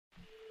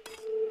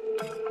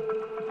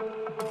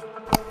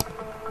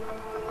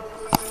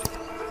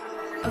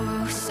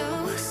Oh,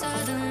 so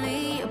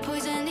suddenly you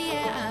poison the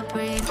air I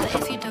breathe. But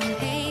if you don't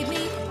hate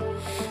me,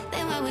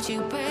 then why would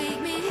you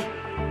break me?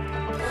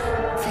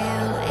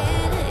 Feel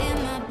it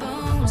in my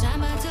bones,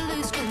 I'm about to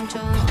lose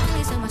control.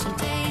 Only so much I'm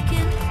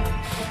taking,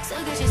 so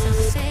get yourself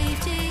to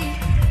safety.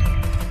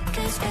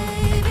 Cause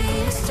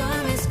baby, the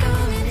storm is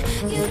coming.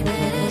 You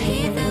better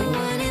heed the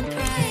warning,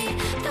 pray.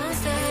 Don't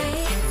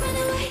stay, run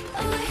away,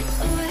 away,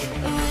 away,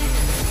 away.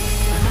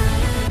 Feel how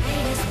the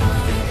rain is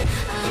falling.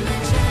 I'm a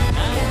jet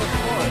like a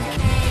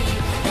hurricane.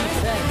 Don't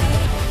stay,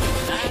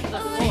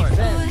 away,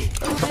 away,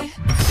 away.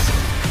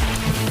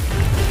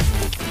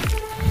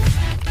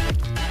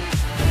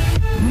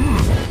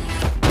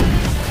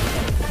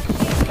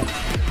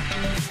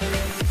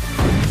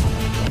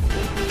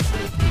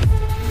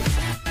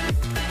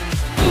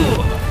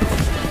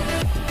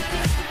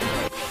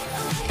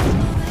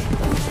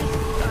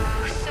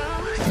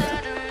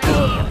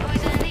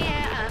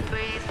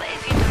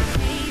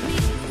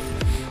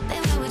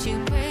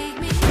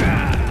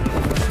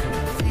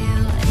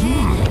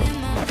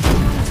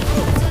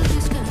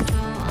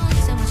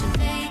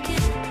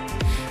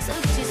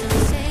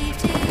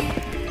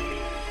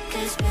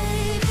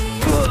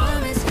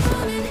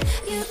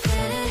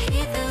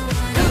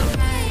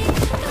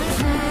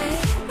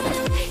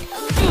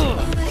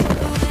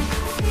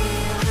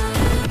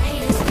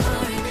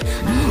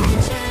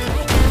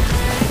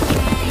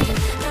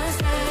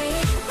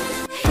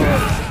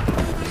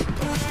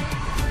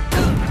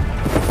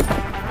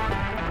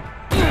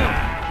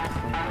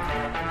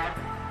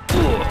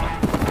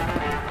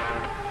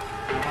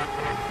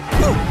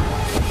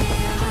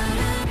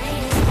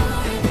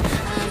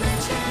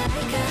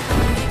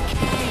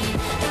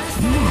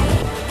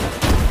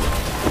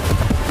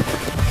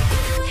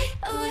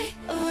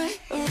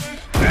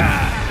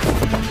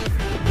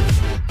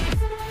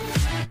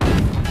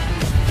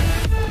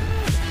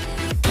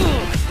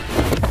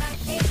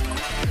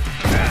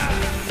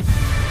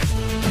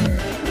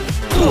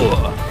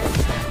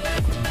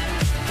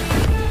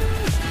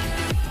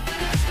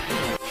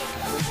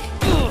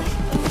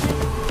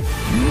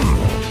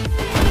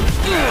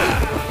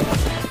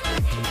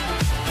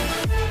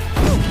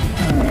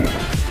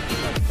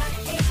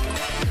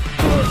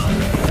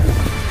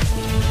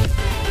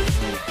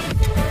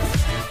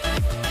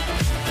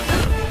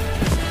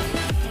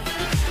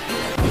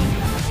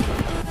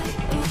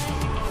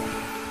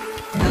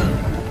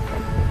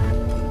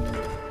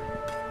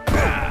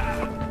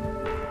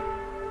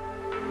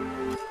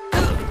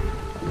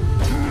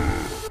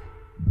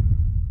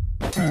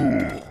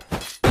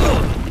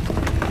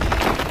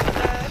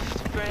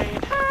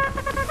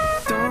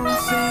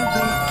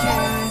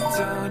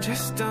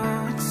 Just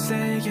don't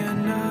say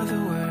another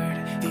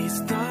word.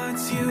 These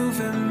thoughts you've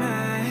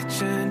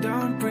imagined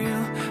aren't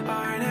real,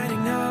 aren't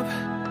adding up.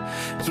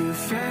 You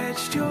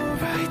fetched your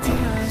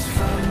ideas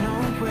from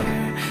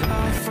nowhere,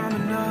 all from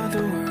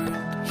another world.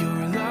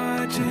 Your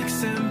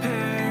logic's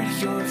impaired,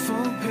 your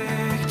full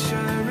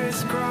picture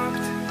is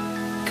cropped.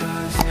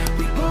 Cause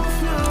we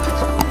both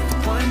know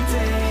one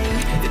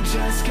day it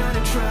just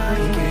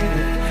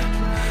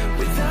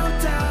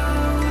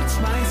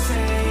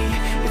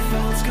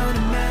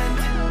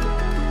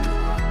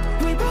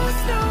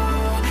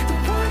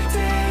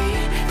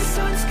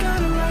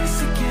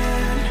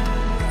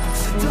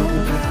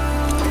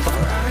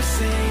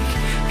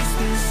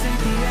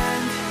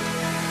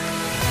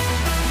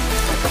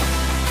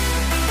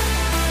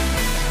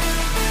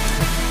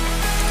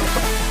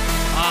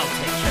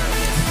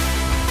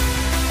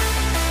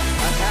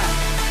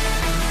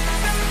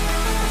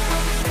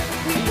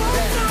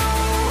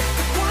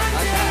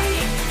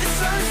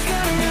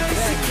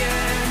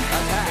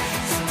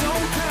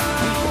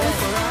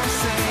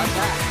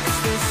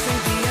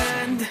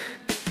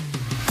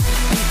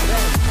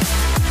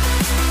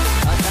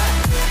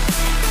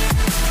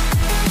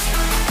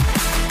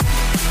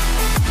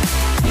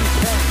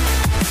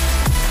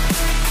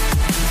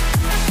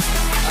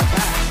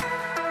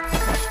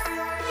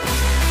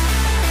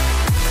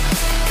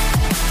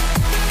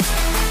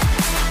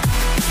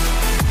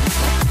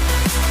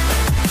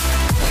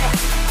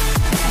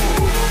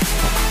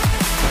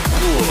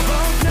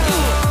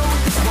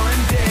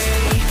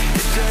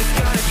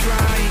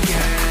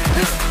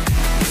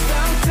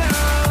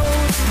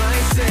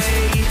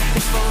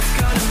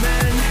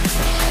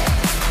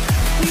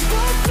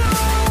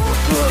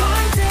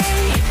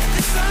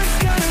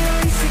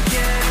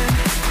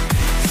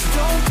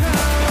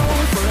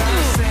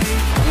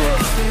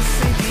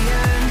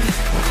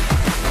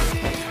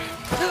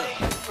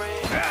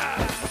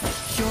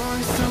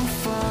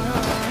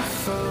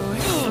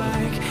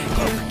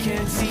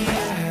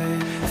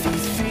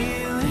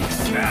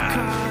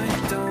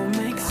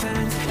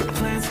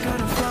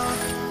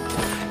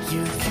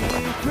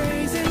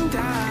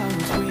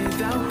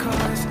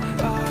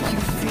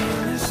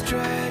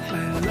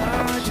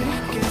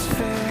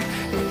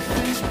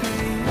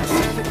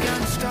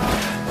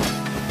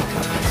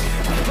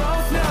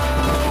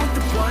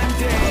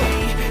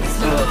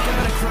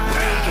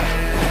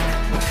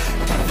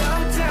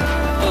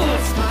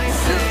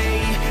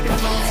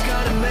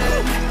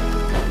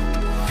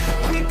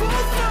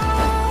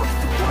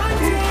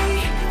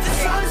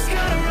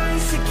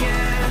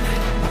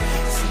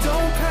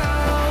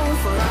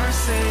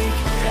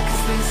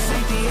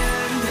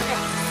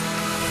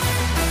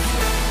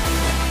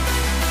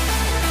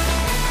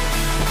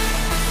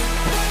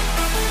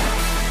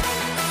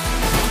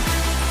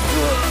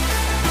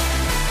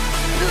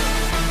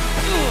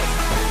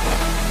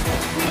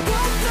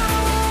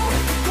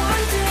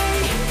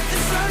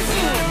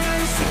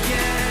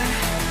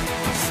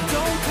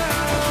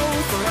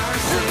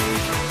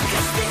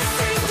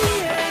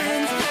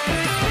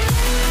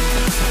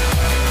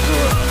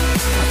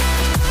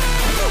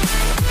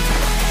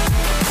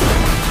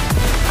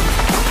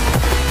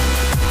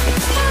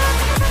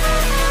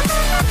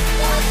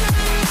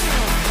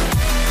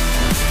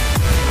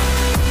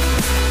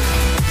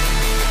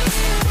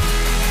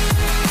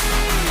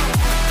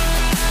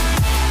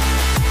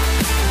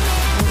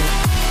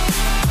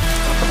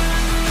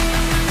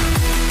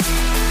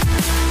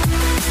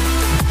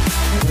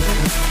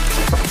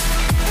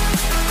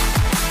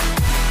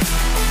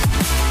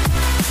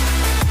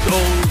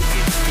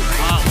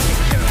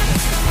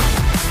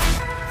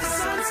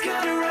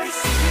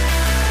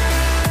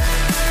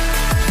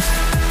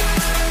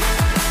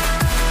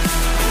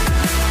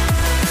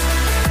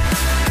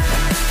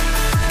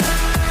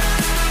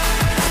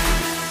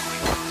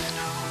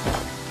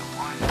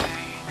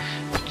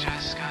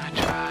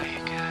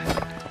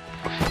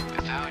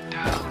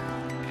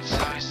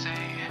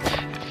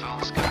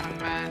all's gonna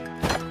mend.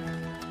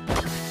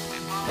 We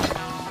both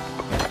know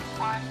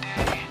one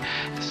day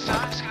the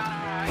sun's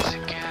gonna rise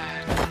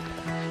again.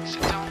 So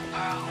don't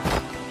pout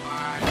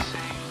or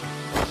sing,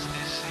 'cause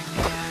this ain't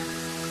the end.